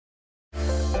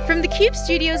From the CUBE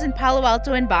studios in Palo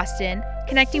Alto and Boston,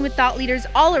 connecting with thought leaders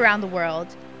all around the world,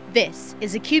 this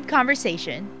is a CUBE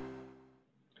Conversation.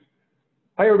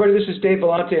 Hi everybody, this is Dave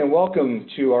Vellante and welcome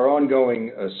to our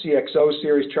ongoing CXO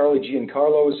series. Charlie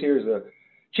Giancarlo is here as the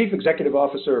Chief Executive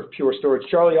Officer of Pure Storage.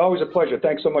 Charlie, always a pleasure.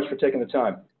 Thanks so much for taking the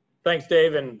time. Thanks,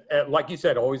 Dave, and like you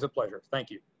said, always a pleasure.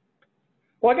 Thank you.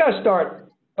 Well, I got to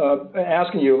start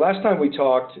asking you, last time we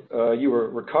talked, you were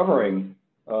recovering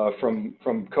from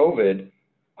COVID.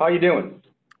 How are you doing?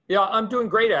 Yeah, I'm doing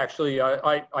great, actually.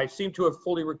 I seem to have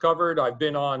fully recovered. I've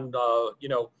been on,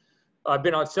 I've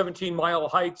been on 17-mile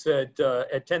hikes at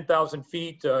 10,000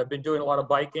 feet. I've been doing a lot of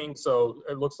biking, so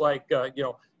it looks like,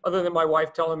 other than my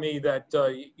wife telling me that,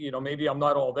 maybe I'm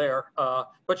not all there,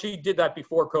 but she did that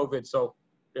before COVID, so,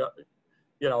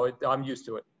 I'm used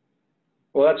to it.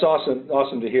 Well, that's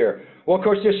awesome to hear. Well, of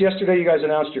course, just yesterday you guys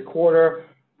announced your quarter.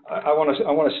 I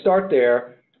want to start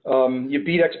there. You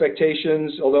beat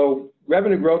expectations, although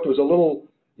revenue growth was a little,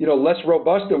 less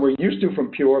robust than we're used to from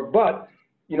Pure, but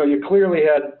you clearly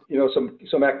had,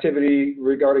 some activity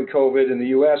regarding COVID in the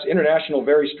U.S. International,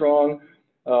 very strong.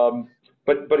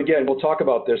 But again, we'll talk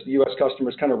about this. The U.S.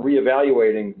 customers kind of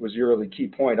reevaluating was your really key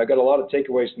point. I got a lot of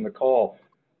takeaways from the call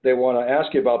they want to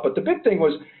ask you about. But the big thing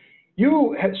was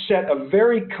you had set a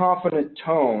very confident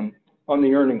tone on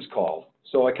the earnings call.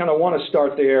 So I kind of want to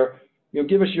start there.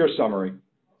 Give us your summary.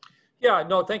 Yeah,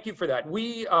 no, thank you for that.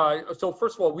 So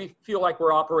first of all, we feel like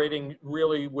we're operating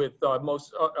really with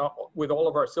with all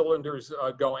of our cylinders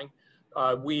going.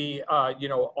 We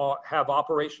have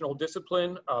operational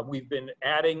discipline. We've been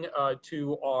adding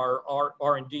to our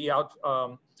R&D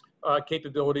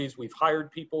capabilities. We've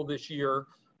hired people this year,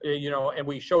 and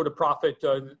we showed a profit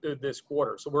this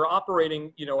quarter. So we're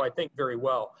operating, I think, very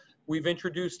well. We've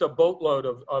introduced a boatload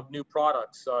of new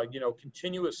products,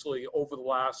 continuously over the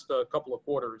last couple of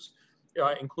quarters,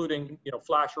 including,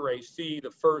 FlashArray//C, the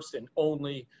first and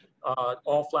only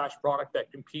all-flash product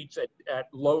that competes at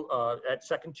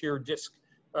second-tier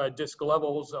disk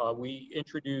levels. We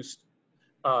introduced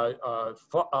our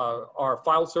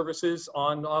file services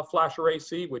on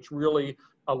FlashArray//C, which really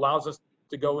allows us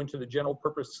to go into the general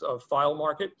purpose file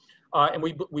market. And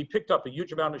we picked up a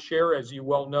huge amount of share, as you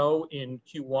well know, in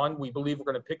Q1. We believe we're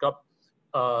going to pick up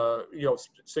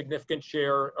significant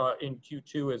share in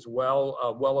Q2 as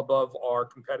well, well above our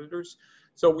competitors.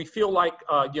 So we feel like,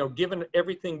 given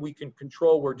everything we can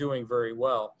control, we're doing very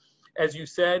well. As you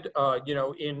said,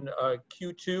 in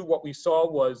Q2, what we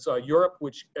saw was Europe,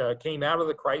 which came out of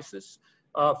the crisis,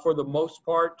 for the most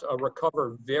part,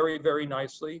 recovered very, very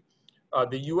nicely.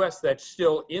 The U.S. that's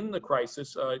still in the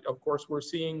crisis, of course, we're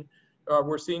seeing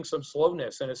some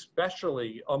slowness, and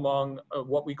especially among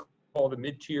what we call the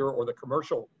mid-tier or the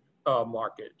commercial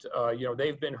market.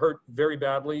 They've been hurt very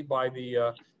badly by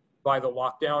the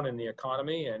lockdown in the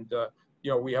economy, and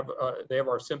they have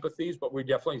our sympathies, but we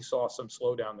definitely saw some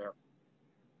slowdown there.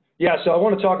 Yeah, so I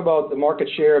want to talk about the market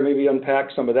share, maybe unpack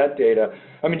some of that data.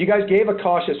 I mean, you guys gave a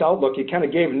cautious outlook. You kind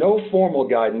of gave no formal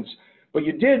guidance, but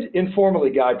you did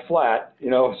informally guide flat,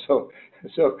 so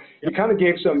you kind of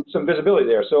gave some visibility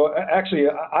there. So actually,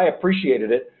 I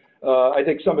appreciated it. I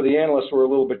think some of the analysts were a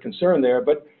little bit concerned there,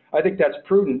 but I think that's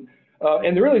prudent.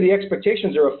 And really, the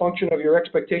expectations are a function of your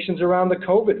expectations around the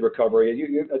COVID recovery.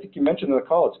 I think you mentioned in the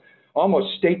call, it's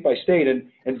almost state by state,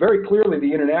 and very clearly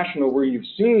the international, where you've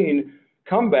seen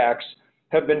comebacks,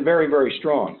 have been very, very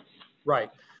strong.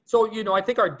 Right. So, I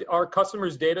think our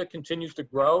customers' data continues to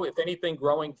grow, if anything,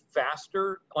 growing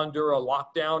faster under a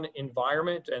lockdown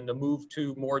environment and the move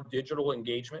to more digital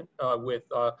engagement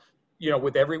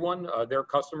with everyone, their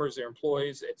customers, their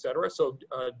employees, et cetera. So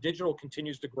digital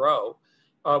continues to grow,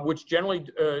 which generally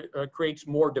creates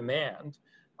more demand.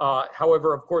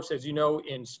 However, of course, as you know,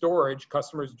 in storage,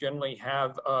 customers generally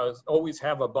always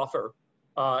have a buffer.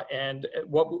 And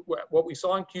what we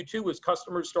saw in Q2 was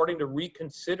customers starting to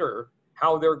reconsider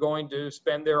how they're going to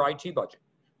spend their IT budget.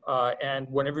 And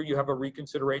whenever you have a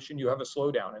reconsideration, you have a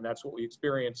slowdown, and that's what we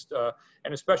experienced.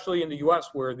 And especially in the U.S.,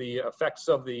 where the effects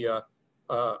of the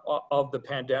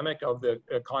pandemic, of the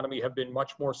economy, have been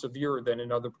much more severe than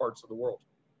in other parts of the world.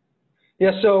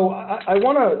 Yeah, so I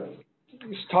want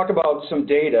to talk about some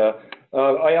data.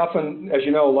 I often, as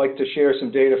you know, like to share some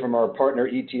data from our partner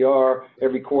ETR.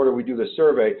 Every quarter we do the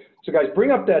survey. So guys, bring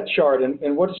up that chart,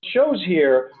 and what it shows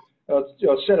here,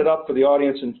 I'll set it up for the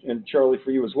audience and Charlie,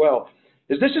 for you as well,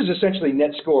 is this is essentially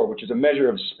net score, which is a measure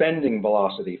of spending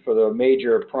velocity for the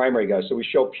major primary guys. So we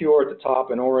show Pure at the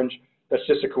top in orange. That's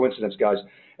just a coincidence, guys.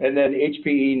 And then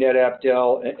HPE, NetApp,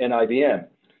 Dell, and IBM.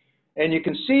 And you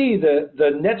can see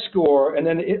the net score, and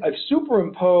then I've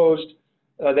superimposed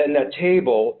in that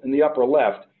table in the upper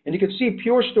left, And you can see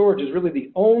Pure Storage is really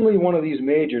the only one of these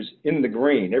majors in the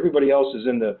green. Everybody else is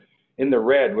in the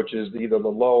red, which is either the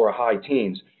low or high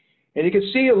teens. And you can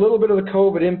see a little bit of the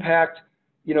COVID impact,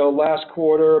 you know, last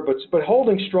quarter, but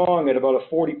holding strong at about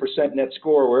a 40% net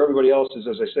score, where everybody else is,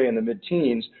 as I say, in the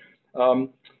mid-teens.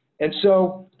 And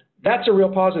so that's a real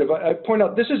positive. I point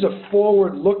out this is a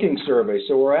forward-looking survey,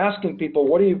 so we're asking people,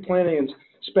 what are you planning on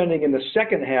spending in the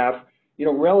second half, you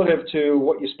know, relative to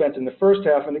what you spent in the first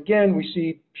half? And again, we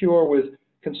see Pure with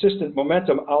consistent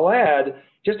momentum. I'll add,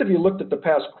 just if you looked at the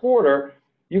past quarter,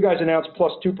 you guys announced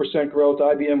plus 2% growth.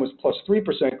 IBM was plus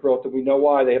 3% growth, and we know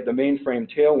why. They have the mainframe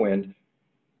tailwind.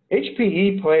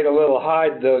 HPE played a little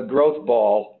hide the growth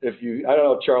ball. I don't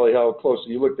know, Charlie, how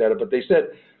closely you looked at it, but they said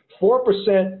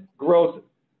 4% growth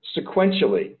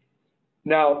sequentially.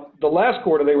 Now, the last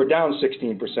quarter, they were down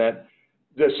 16%.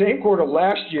 The same quarter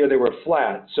last year, they were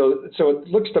flat. So it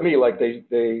looks to me like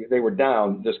they were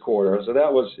down this quarter. So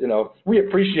that was, you know, we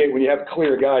appreciate when you have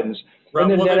clear guidance. Right.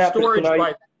 And then well,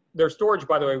 their storage,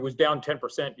 by the way, was down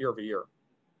 10% year over year.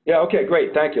 Yeah. Okay.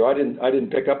 Great. Thank you. I didn't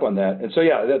pick up on that. And so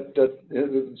yeah, that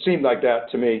it seemed like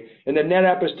that to me. And then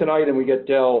NetApp is tonight, and we get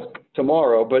Dell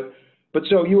tomorrow. But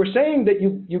so you were saying that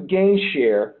you gained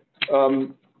share.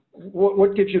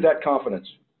 What gives you that confidence?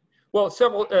 Well,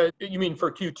 several. You mean for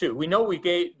Q2? We know we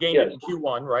gained it in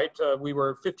Q1, right? We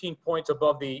were 15 points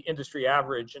above the industry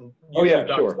average, and usually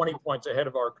about 20 points ahead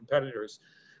of our competitors.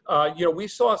 You know, we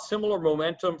saw similar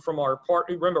momentum from our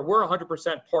partner. Remember, we're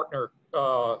 100% partner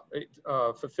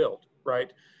fulfilled,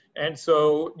 right? And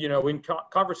so, you know, in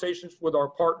conversations with our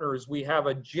partners, we have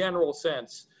a general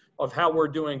sense of how we're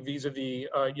doing vis-a-vis,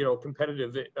 you know,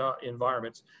 competitive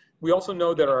environments. We also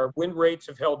know that our win rates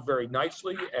have held very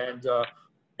nicely, and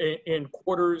in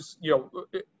quarters, you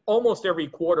know, almost every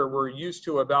quarter, we're used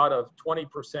to about a 20%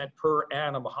 per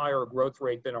annum higher growth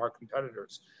rate than our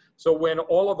competitors. So when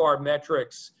all of our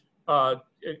metrics,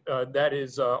 that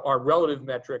is our relative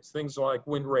metrics, things like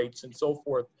win rates and so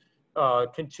forth,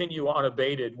 continue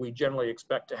unabated, we generally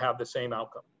expect to have the same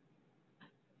outcome.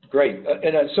 Great.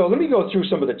 So let me go through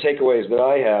some of the takeaways that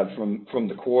I have from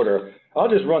the quarter. I'll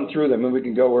just run through them, and we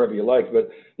can go wherever you like. But,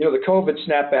 you know, the COVID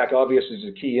snapback obviously is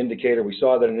a key indicator. We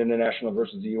saw that in international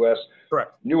versus the U.S.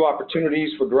 Correct. New opportunities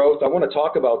for growth. I want to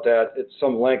talk about that at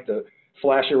some length. The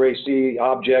flash array C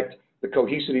object, the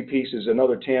cohesivity piece is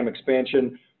another TAM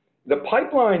expansion. The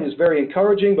pipeline is very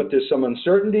encouraging, but there's some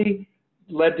uncertainty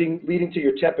leading to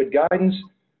your tepid guidance.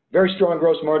 Very strong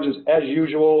gross margins as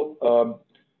usual.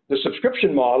 The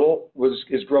subscription model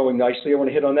is growing nicely. I want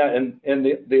to hit on that. And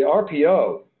the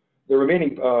RPO, the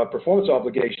remaining performance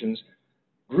obligations,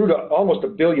 grew to almost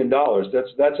 $1 billion.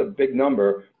 That's a big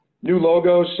number. New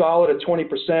logos solid at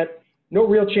 20%. No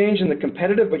real change in the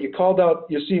competitive, but you called out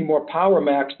you're seeing more Power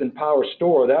Max than Power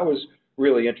Store. That was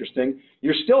really interesting.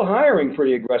 You're still hiring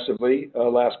pretty aggressively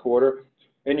last quarter,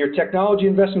 and your technology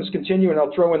investments continue. And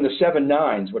I'll throw in the 7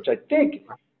 nines, which I think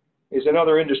is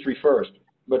another industry first.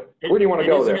 But where do you want to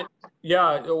go there?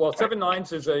 Yeah, well, 7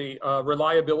 nines is a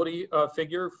reliability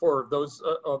figure for those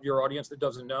of your audience that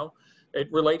doesn't know. It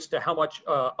relates to how much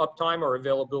uptime or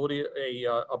availability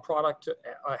a product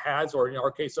has, or in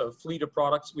our case, a fleet of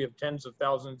products. We have tens of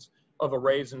thousands of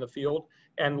arrays in the field.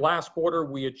 And last quarter,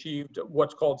 we achieved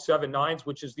what's called 7 nines,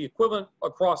 which is the equivalent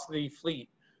across the fleet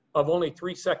of only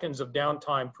 3 seconds of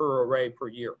downtime per array per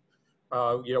year.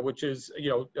 You know, which is,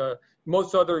 you know,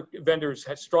 most other vendors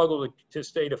have struggled to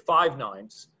stay to 5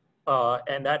 nines.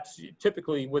 And that's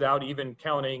typically without even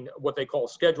counting what they call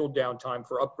scheduled downtime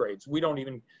for upgrades. We don't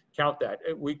even count that.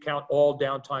 We count all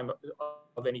downtime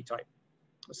of any type.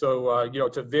 So, you know,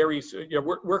 it's a very, you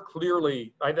know, we're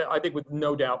clearly, I think with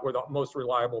no doubt, we're the most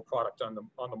reliable product on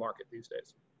the market these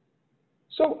days.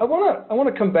 So I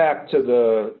want to come back to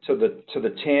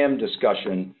the TAM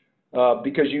discussion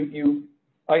because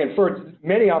I inferred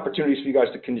many opportunities for you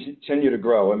guys to continue to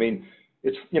grow. I mean,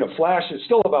 it's, you know, flash is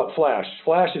still about flash.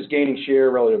 Flash is gaining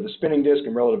share relative to spinning disk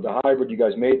and relative to hybrid. You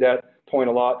guys made that point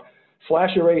a lot.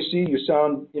 Flash array C, you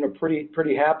sound, you know,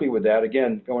 pretty happy with that.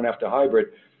 Again, going after hybrid.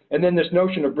 And then this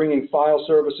notion of bringing file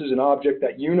services and object,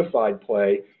 that unified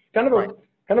play, kind of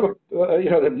you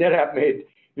know, the NetApp made,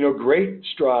 you know, great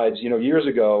strides, you know, years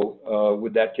ago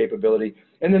with that capability.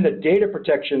 And then the data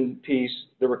protection piece,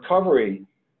 the recovery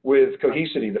with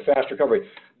cohesivity, the fast recovery,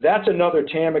 that's another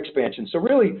TAM expansion. So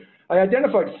really, I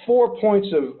identified 4 points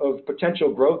of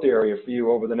potential growth area for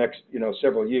you over the next, you know,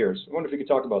 several years. I wonder if you could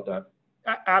talk about that.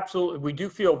 Absolutely. We do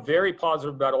feel very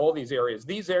positive about all these areas.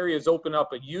 These areas open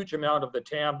up a huge amount of the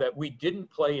TAM that we didn't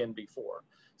play in before.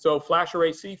 So flash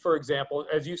array C, for example,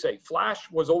 as you say,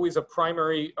 flash was always a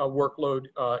primary workload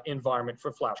environment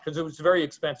for flash because it was very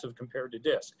expensive compared to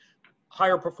disk.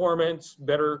 higher performance,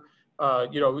 better,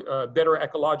 better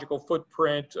ecological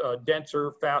footprint,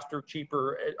 denser, faster,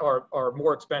 cheaper, are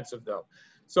more expensive though.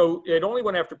 So it only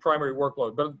went after primary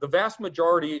workload, but the vast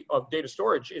majority of data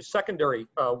storage is secondary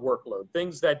workload,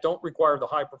 things that don't require the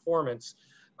high performance,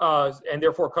 and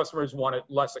therefore customers want it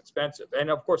less expensive. And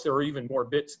of course, there are even more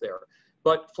bits there.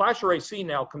 But FlashArray//C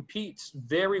now competes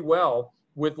very well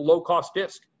with low-cost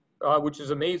disk, which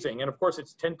is amazing. And of course,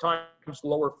 it's 10 times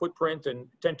lower footprint and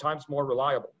 10 times more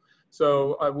reliable.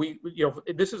 So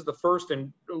this is the first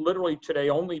and literally today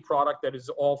only product that is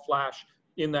all flash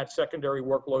in that secondary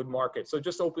workload market. So it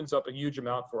just opens up a huge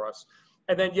amount for us.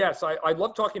 And then, yes, I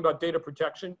love talking about data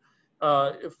protection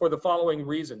for the following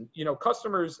reason.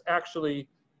 Customers actually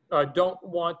don't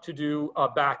want to do a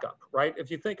backup, right? If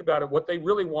you think about it, what they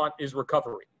really want is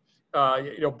recovery.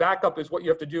 Backup is what you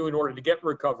have to do in order to get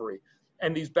recovery.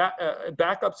 And these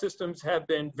backup systems have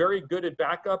been very good at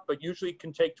backup, but usually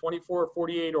can take 24,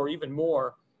 48, or even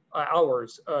more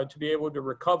hours to be able to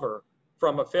recover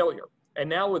from a failure. And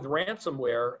now with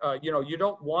ransomware, you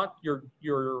don't want your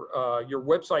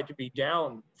website to be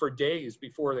down for days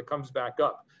before it comes back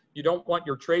up. You don't want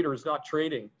your traders not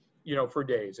trading, for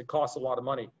days. It costs a lot of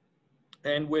money.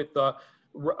 And with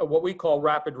what we call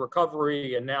rapid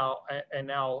recovery and now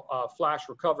flash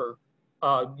recover,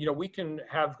 we can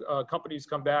have companies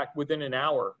come back within an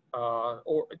hour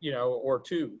or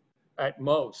two at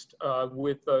most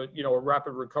with a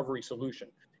rapid recovery solution.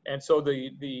 And so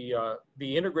the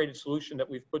integrated solution that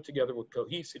we've put together with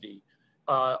Cohesity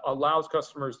allows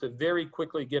customers to very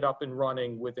quickly get up and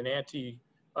running with an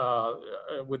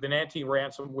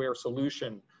anti-ransomware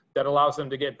solution that allows them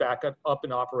to get back up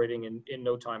and operating in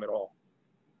no time at all.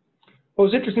 Well,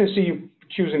 it's interesting to see you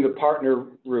choosing the partner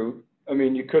route. I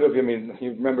mean, you could have, you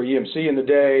remember EMC in the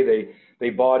day,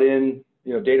 they bought in,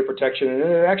 data protection, and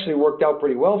it actually worked out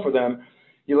pretty well for them.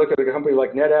 You look at a company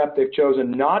like NetApp, they've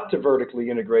chosen not to vertically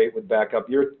integrate with backup.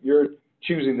 You're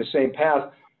choosing the same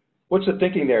path. What's the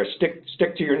thinking there?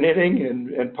 Stick to your knitting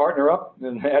and partner up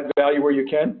and add value where you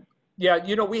can? Yeah,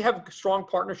 we have strong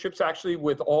partnerships actually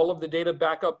with all of the data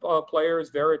backup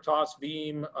players, Veritas,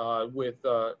 Veeam, with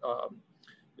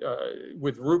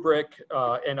Rubrik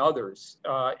and others.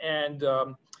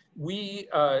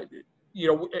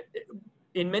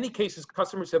 In many cases,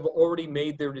 customers have already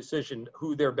made their decision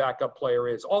who their backup player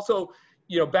is. Also,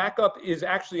 backup is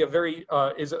actually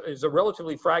is a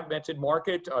relatively fragmented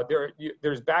market.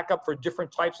 There's backup for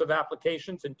different types of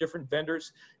applications, and different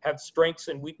vendors have strengths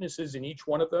and weaknesses in each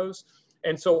one of those.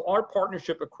 And so our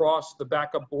partnership across the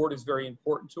backup board is very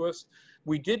important to us.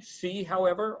 We did see,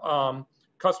 however,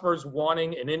 customers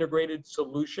wanting an integrated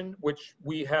solution, which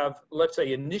we have, let's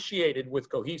say, initiated with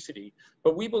Cohesity,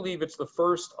 but we believe it's the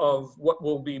first of what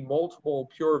will be multiple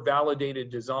pure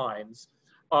validated designs,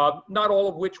 not all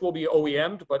of which will be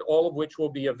OEM'd, but all of which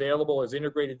will be available as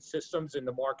integrated systems in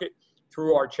the market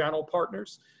through our channel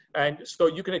partners. And so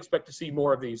you can expect to see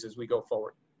more of these as we go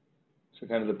forward. So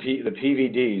kind of the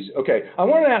PVDs. Okay, I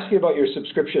want to ask you about your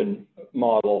subscription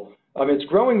model. It's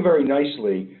growing very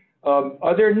nicely.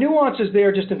 Are there nuances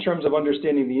there just in terms of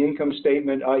understanding the income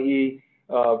statement, i.e.,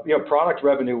 product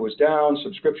revenue was down,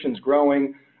 subscriptions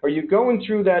growing? Are you going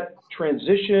through that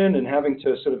transition and having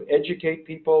to sort of educate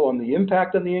people on the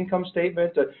impact on the income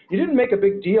statement? You didn't make a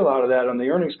big deal out of that on the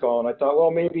earnings call, and I thought,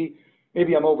 well, maybe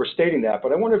I'm overstating that,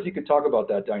 but I wonder if you could talk about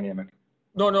that dynamic.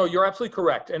 No, you're absolutely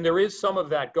correct. And there is some of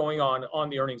that going on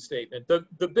the earnings statement.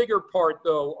 The bigger part,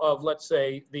 though, of, let's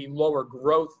say, the lower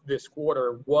growth this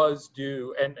quarter was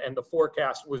due, and the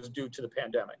forecast was due to the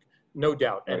pandemic, no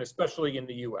doubt, and especially in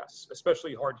the U.S.,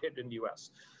 especially hard hit in the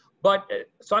U.S. But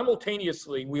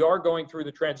simultaneously, we are going through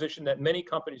the transition that many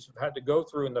companies have had to go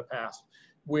through in the past,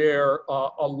 where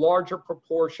a larger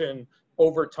proportion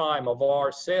over time of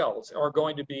our sales are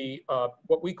going to be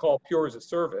what we call pure as a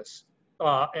service,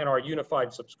 and our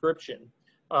unified subscription.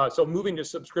 So moving to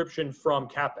subscription from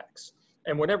CapEx.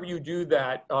 And whenever you do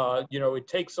that, it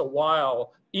takes a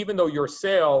while, even though your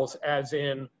sales, as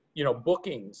in,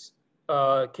 bookings,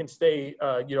 can stay,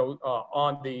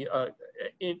 on the,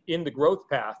 in the growth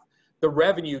path, the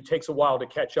revenue takes a while to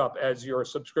catch up as your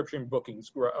subscription bookings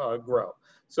grow.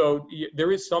 So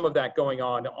there is some of that going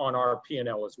on our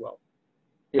P&L as well.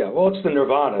 Yeah, well, it's the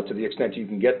nirvana to the extent you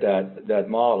can get that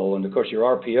model, and of course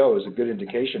your RPO is a good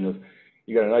indication of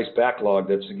you got a nice backlog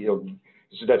that's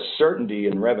that's certainty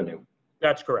in revenue.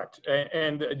 That's correct,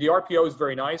 and the RPO is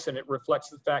very nice, and it reflects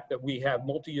the fact that we have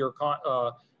multi-year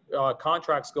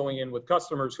contracts going in with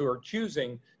customers who are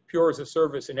choosing Pure as a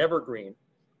Service and Evergreen,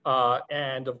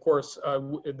 and of course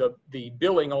the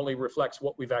billing only reflects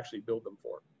what we've actually billed them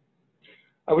for.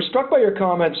 I was struck by your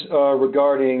comments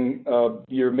regarding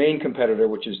your main competitor,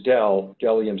 which is Dell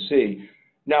EMC.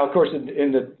 Now, of course,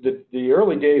 in the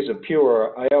early days of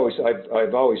Pure,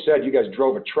 I've always said you guys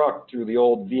drove a truck through the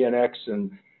old VNX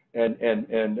and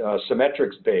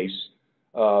Symmetrix base,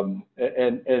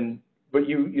 but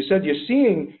you said you're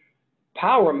seeing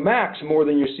Power Max more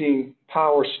than you're seeing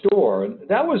Power Store, and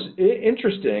that was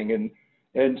interesting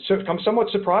and somewhat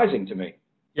surprising to me.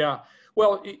 Yeah,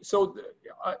 well, so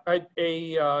a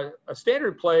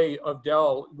standard play of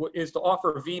Dell is to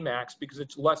offer VMAX because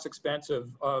it's less expensive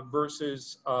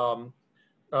versus our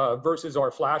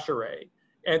flash array.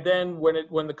 And then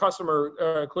when the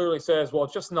customer clearly says, well,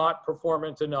 it's just not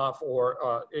performant enough,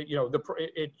 or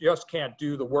it just can't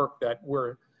do the work that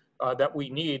we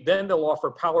need, then they'll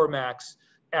offer Power Max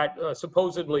at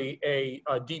supposedly a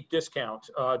deep discount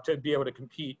to be able to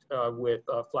compete with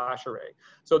flash array.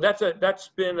 So that's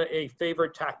been a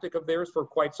favorite tactic of theirs for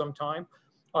quite some time.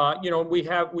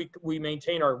 We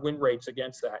maintain our win rates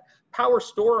against that. Power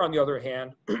Store, on the other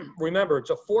hand, remember,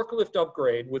 it's a forklift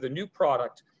upgrade with a new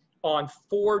product on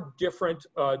 4 different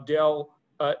Dell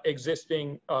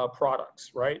existing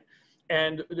products, right?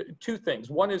 And 2 things.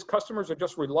 One is customers are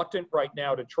just reluctant right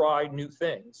now to try new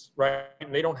things, right?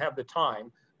 And they don't have the time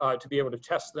to be able to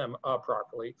test them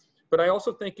properly. But I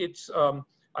also think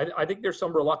I think there's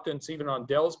some reluctance even on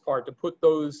Dell's part to put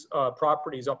those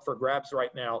properties up for grabs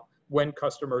right now when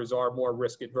customers are more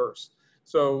risk adverse.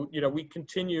 So, we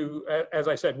continue, as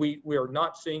I said, we are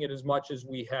not seeing it as much as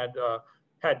we had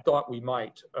thought we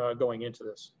might going into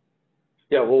this.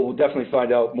 Yeah, well, we'll definitely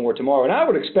find out more tomorrow. And I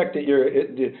would expect that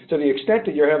to the extent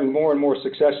that you're having more and more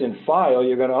success in file,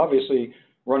 you're going to obviously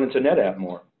run into NetApp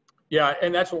more. Yeah,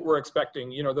 and that's what we're expecting.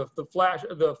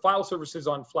 The file services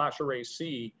on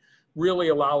FlashArray//C really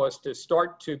allow us to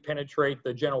start to penetrate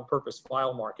the general purpose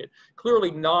file market.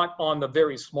 Clearly not on the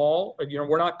very small,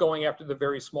 we're not going after the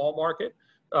very small market.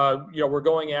 We're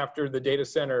going after the data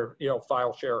center,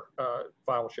 file share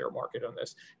market on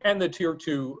this, and the tier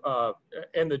 2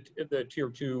 the tier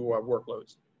 2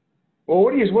 workloads. Well,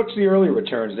 what's the early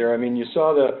returns there? I mean, you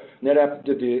saw the NetApp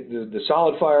did the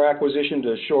SolidFire acquisition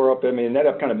to shore up. I mean,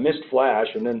 NetApp kind of missed Flash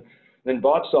and then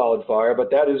bought SolidFire, but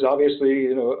that is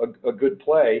obviously a good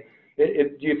play.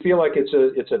 Do you feel like it's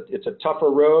a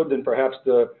tougher road than perhaps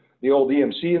the old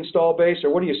EMC install base, or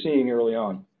what are you seeing early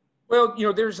on? Well,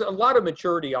 there's a lot of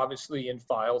maturity, obviously, in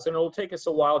files, and it'll take us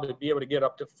a while to be able to get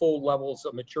up to full levels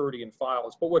of maturity in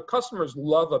files. But what customers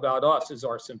love about us is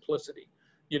our simplicity.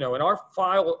 And our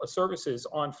file services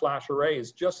on FlashArray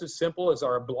is just as simple as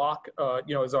our block,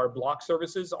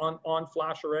 services on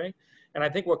FlashArray. And I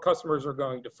think what customers are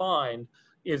going to find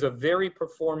is a very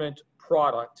performant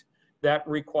product that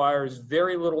requires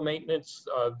very little maintenance,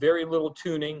 very little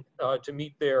tuning to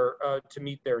meet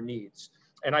their needs.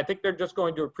 And I think they're just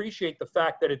going to appreciate the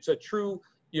fact that it's a true,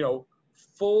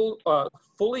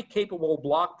 fully capable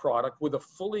block product with a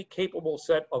fully capable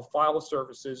set of file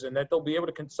services, and that they'll be able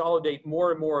to consolidate more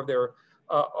and more of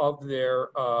their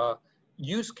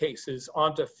use cases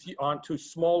onto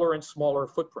smaller and smaller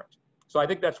footprint. So I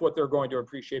think that's what they're going to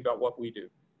appreciate about what we do.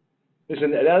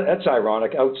 Listen, that's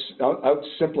ironic. Out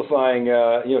simplifying,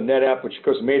 NetApp, which of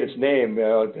course made its name,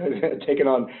 taking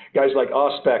on guys like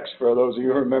Auspex, for those of you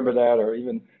who remember that, or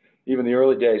even the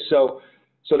early days. So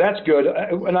that's good.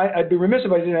 And I'd be remiss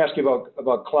if I didn't ask you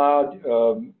about cloud.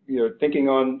 Thinking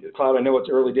on cloud. I know it's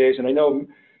early days, and I know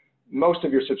most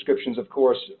of your subscriptions, of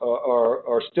course,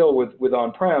 are still with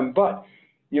on-prem. But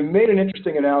you made an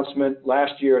interesting announcement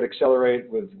last year at Accelerate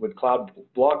with Cloud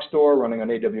Block Store running on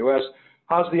AWS.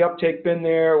 How's the uptake been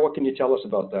there? What can you tell us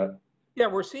about that? Yeah,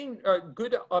 we're seeing a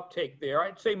good uptake there.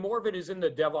 I'd say more of it is in the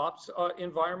DevOps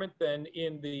environment than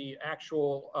in the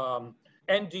actual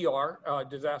NDR,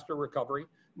 disaster recovery,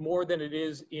 more than it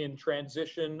is in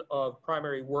transition of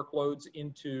primary workloads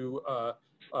into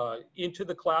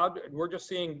the cloud. And we're just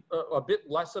seeing a bit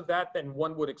less of that than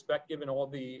one would expect given all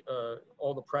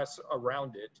the press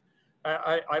around it.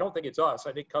 I don't think it's us.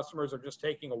 I think customers are just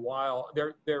taking a while.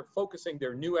 They're focusing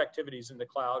their new activities in the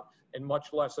cloud and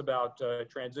much less about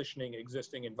transitioning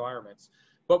existing environments.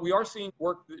 But we are seeing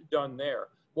work done there.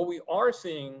 What we are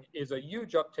seeing is a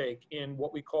huge uptake in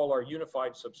what we call our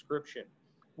unified subscription,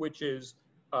 which is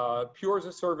Pure as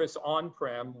a service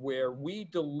on-prem, where we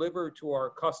deliver to our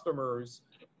customers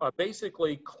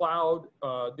basically cloud,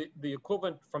 the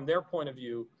equivalent from their point of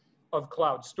view of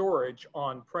cloud storage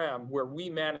on-prem, where we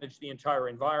manage the entire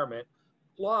environment,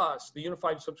 plus the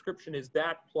unified subscription is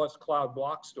that plus Cloud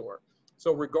Block Store.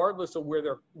 So regardless of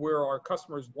where our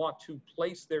customers want to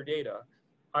place their data,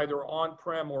 either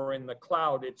on-prem or in the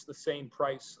cloud, it's the same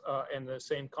price and the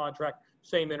same contract,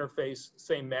 same interface,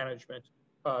 same management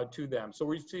to them. So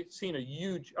we've seen a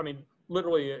huge, I mean,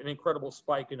 literally an incredible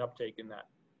spike in uptake in that.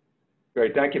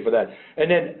 Great, thank you for that.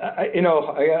 And then, I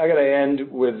got to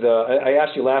end with, I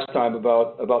asked you last time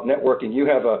about networking. You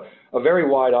have a very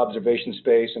wide observation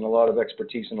space and a lot of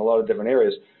expertise in a lot of different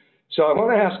areas. So I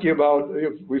want to ask you about,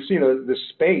 we've seen this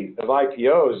spate of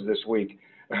IPOs this week.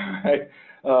 Right?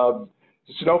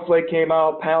 Snowflake came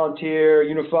out, Palantir,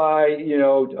 Unify,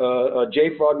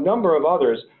 JFrog, number of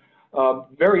others.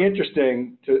 Very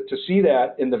interesting to see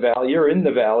that in the Valley. You're in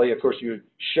the Valley. Of course, you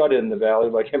shut in the Valley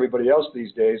like everybody else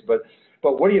these days. But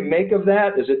what do you make of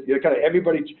that? Is it kind of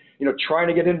everybody, trying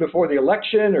to get in before the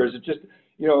election, or is it just,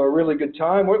 a really good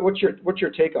time? What's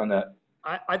your take on that?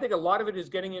 I think a lot of it is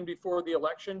getting in before the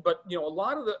election, but a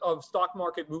lot of stock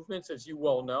market movements, as you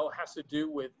well know, has to do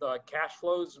with cash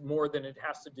flows more than it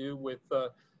has to do with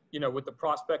with the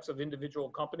prospects of individual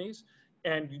companies.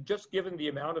 And just given the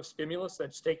amount of stimulus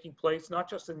that's taking place, not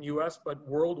just in the U.S. but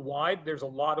worldwide, there's a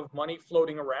lot of money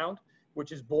floating around,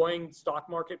 which is buoying stock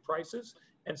market prices.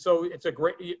 And so it's a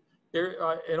great.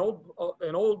 An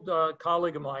old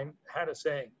colleague of mine had a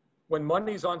saying: "When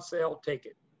money's on sale, take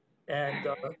it." And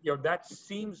that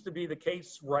seems to be the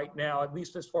case right now, at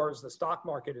least as far as the stock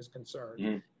market is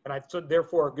concerned. And so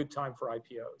therefore a good time for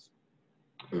IPOs.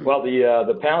 Well,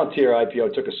 the Palantir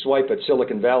IPO took a swipe at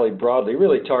Silicon Valley broadly,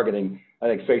 really targeting, I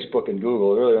think, Facebook and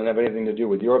Google. It really don't have anything to do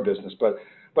with your business. But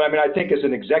I mean, I think as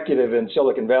an executive in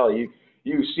Silicon Valley,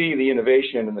 you see the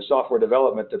innovation and the software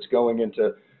development that's going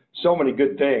into so many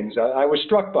good things. I was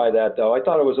struck by that, though. I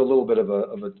thought it was a little bit of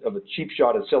a cheap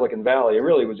shot at Silicon Valley. It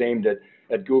really was aimed at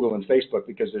Google and Facebook,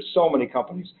 because there's so many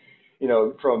companies,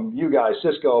 from you guys,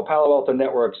 Cisco, Palo Alto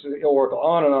Networks, Oracle,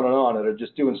 on and on and on, that are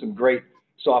just doing some great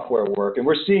software work. And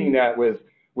we're seeing that with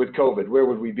COVID. Where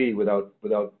would we be without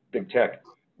big tech?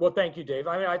 Well, thank you, Dave.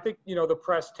 I mean, I think, the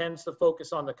press tends to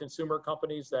focus on the consumer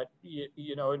companies that,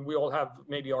 and we all have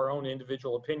maybe our own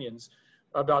individual opinions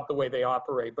about the way they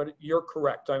operate. But you're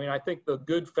correct. I mean, I think the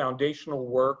good foundational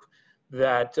work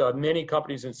that many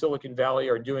companies in Silicon Valley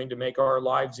are doing to make our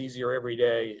lives easier every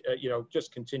day,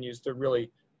 just continues to really,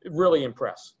 really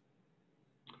impress.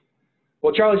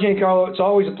 Well, Charlie Giancarlo, it's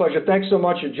always a pleasure. Thanks so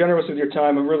much. You're generous with your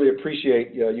time. I really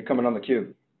appreciate you coming on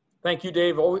theCUBE. Thank you,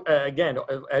 Dave. Again,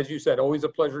 as you said, always a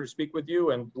pleasure to speak with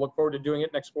you, and look forward to doing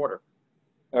it next quarter.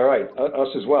 All right, us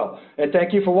as well. And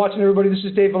thank you for watching, everybody. This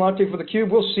is Dave Vellante for theCUBE.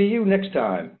 We'll see you next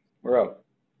time. We're out.